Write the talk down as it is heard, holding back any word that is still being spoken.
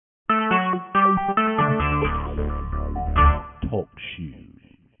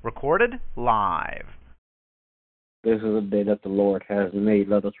Recorded live. This is a day that the Lord has made.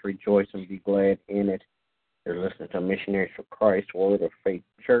 Let us rejoice and be glad in it. You're listening to Missionaries for Christ, Word of Faith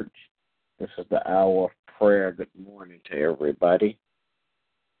Church. This is the hour of prayer. Good morning to everybody.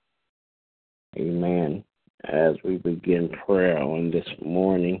 Amen. As we begin prayer on this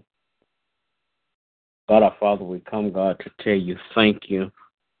morning, God our Father, we come, God, to tell you thank you.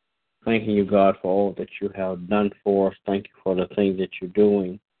 Thanking you, God, for all that you have done for us. Thank you for the things that you're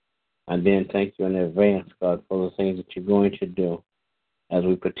doing. And then thank you in advance, God, for the things that you're going to do. As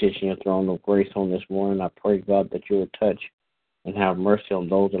we petition your throne of grace on this morning, I pray, God, that you would touch and have mercy on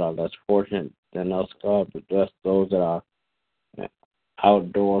those that are less fortunate than us, God, but bless those that are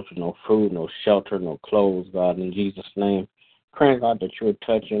outdoors with no food, no shelter, no clothes, God, in Jesus' name. Praying, God, that you would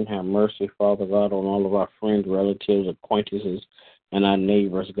touch and have mercy, Father God, on all of our friends, relatives, acquaintances, and our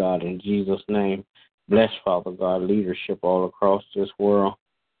neighbors, God, in Jesus' name. Bless, Father God, leadership all across this world,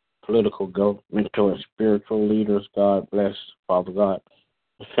 political, governmental, and spiritual leaders, God. Bless, Father God,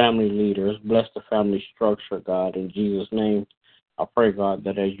 the family leaders. Bless the family structure, God, in Jesus' name. I pray, God,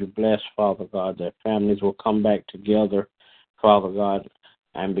 that as you bless, Father God, that families will come back together, Father God,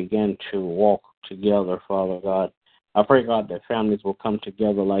 and begin to walk together, Father God. I pray, God, that families will come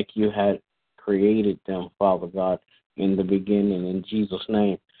together like you had created them, Father God, in the beginning, in Jesus'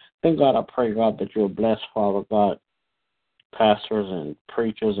 name. Then, God, I pray, God, that you'll bless, Father God, pastors and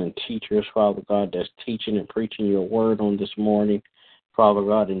preachers and teachers, Father God, that's teaching and preaching your word on this morning. Father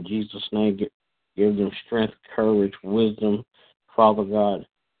God, in Jesus' name, give them strength, courage, wisdom, Father God,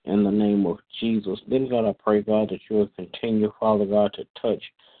 in the name of Jesus. Then, God, I pray, God, that you will continue, Father God, to touch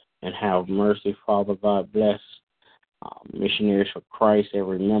and have mercy, Father God. Bless Missionaries for Christ,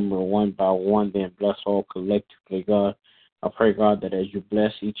 every member one by one, then bless all collectively, God. I pray, God, that as you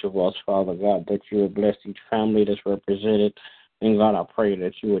bless each of us, Father God, that you will bless each family that's represented. And, God, I pray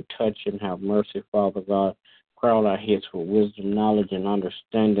that you would touch and have mercy, Father God. Crowd our heads for wisdom, knowledge, and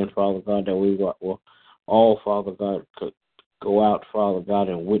understanding, Father God, that we will all, Father God, could go out, Father God,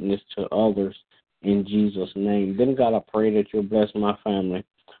 and witness to others in Jesus' name. Then, God, I pray that you'll bless my family,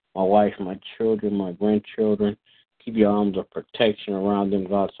 my wife, my children, my grandchildren. Keep your arms of protection around them,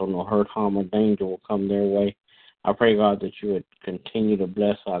 God, so no hurt, harm, or danger will come their way. I pray, God, that you would continue to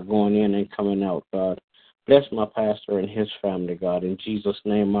bless our going in and coming out, God. Bless my pastor and his family, God. In Jesus'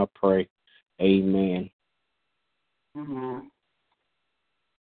 name I pray. Amen. Amen.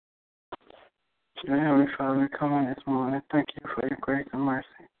 Dear Heavenly Father, we come on this morning. Thank you for your grace and mercy.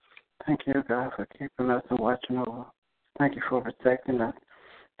 Thank you, God, for keeping us and watching over us. Thank you for protecting us.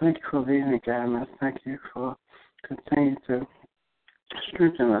 Thank you for leading and guiding us. Thank you for continuing to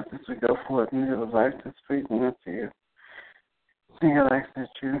strengthen us as we go forward and live a life that's pleasing unto you. Thank you, like that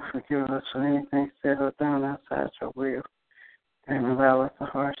you forgive us for anything said or done outside your will, and allow us the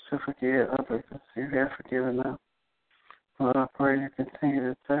hearts to forgive others as you have forgiven us. Lord, I pray you continue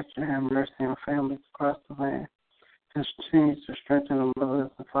to touch and have mercy on families across the land. Just continue to strengthen the mothers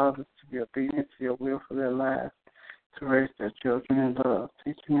and fathers to be obedient to your will for their lives, to raise their children in love,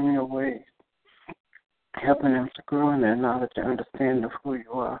 teaching them your ways, helping them to grow in their knowledge and understanding of who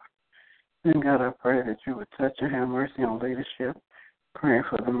you are. Then, God, I pray that you would touch and have mercy on leadership, praying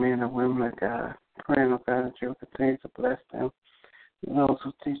for the men and women of God, praying, oh God, that you would continue to bless them, those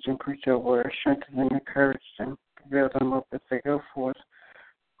who teach and preach your word, strengthen them, encourage them, build them up as they go forth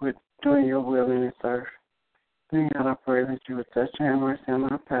with doing your will in this earth. Then, God, I pray that you would touch and have mercy on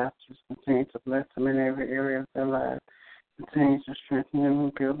our pastors, continue to bless them in every area of their lives, continue to strengthen them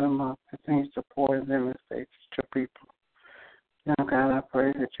and build them up, continue to pour in them as they teach your people. Now, God, I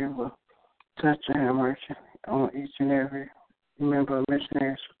pray that you will touch and have mercy on each and every member of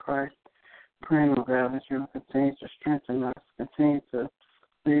Missionaries for Christ. Praying, oh God, that you will continue to strengthen us, continue to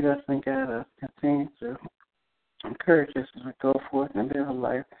lead us and guide us, continue to encourage us as we go forth and live a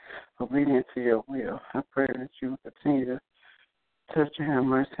life obedient to your will. I pray that you will continue to touch and have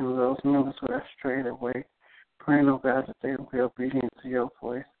mercy on those members who have strayed away. Praying, oh God, that they will be obedient to your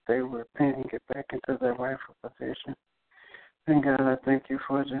voice, they will repent and get back into their rightful position. And God, I thank you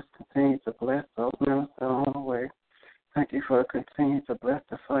for just continuing to bless those members that are on the way. Thank you for continuing to bless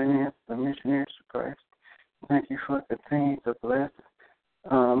the finance of the Missionaries for Christ. Thank you for continuing to bless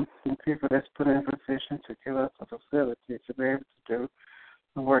the people that's put in position to give us a facility to be able to do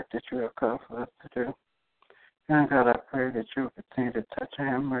the work that you have called for us to do. And God, I pray that you will continue to touch and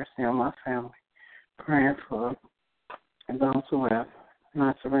have mercy on my family. Praying for those who have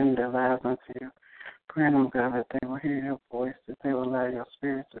not surrendered their lives unto you. Praying, oh God, that they will hear your voice, that they will allow your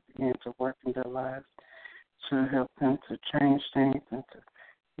spirit to begin to work in their lives, to help them to change things and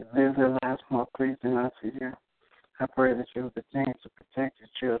to live their lives more pleasing unto you. I pray that you will continue to protect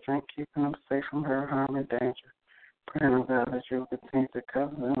your children, keeping them safe from hurt, harm, and danger. Praying, oh God, that you will continue to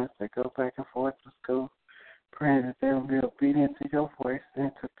cover them as they go back and forth to school. Praying that they will be obedient to your voice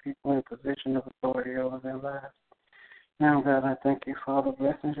and to people in position of authority over their lives. Now, God, I thank you for all the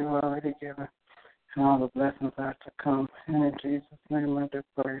blessings you've already given and all the blessings are to come. And in Jesus' name I do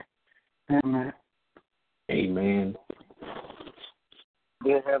pray. Amen. Amen.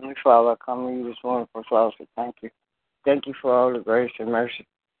 Dear Heavenly Father, I come to you this morning for flowers to thank you. Thank you for all the grace and mercy.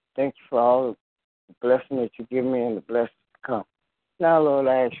 Thank you for all the blessing that you give me and the blessings to come. Now, Lord,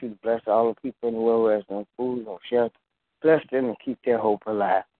 I ask you to bless all the people in the world who has no food, no shelter. Bless them and keep their hope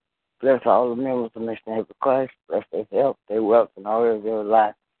alive. Bless all the members of Missionary of Christ. Bless their health, their wealth, and all of their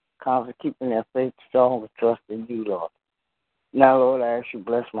life. Constantly keeping their faith strong with trust in you, Lord. Now, Lord, I ask you to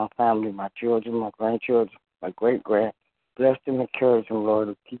bless my family, my children, my grandchildren, my great-grand. Bless them and encourage them, Lord,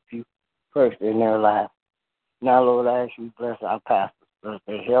 to keep you first in their lives. Now, Lord, I ask you to bless our pastors. Bless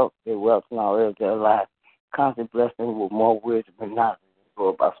their health, their wealth, and all of their lives. Constantly bless them with more wisdom and knowledge as go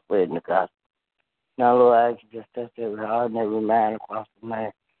about spreading the gospel. Now, Lord, I ask you just touch every heart and every mind across the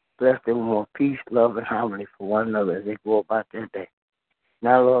land. Bless them with more peace, love, and harmony for one another as they go about their day.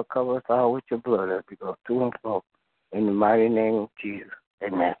 Now, Lord, cover us all with your blood as we go to and fro. In the mighty name of Jesus.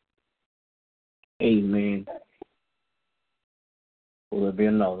 Amen. Amen. Will there be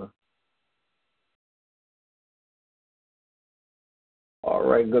another? All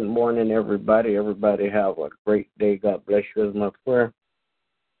right, good morning, everybody. Everybody have a great day. God bless you is my prayer.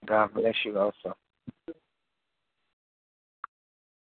 God bless you also.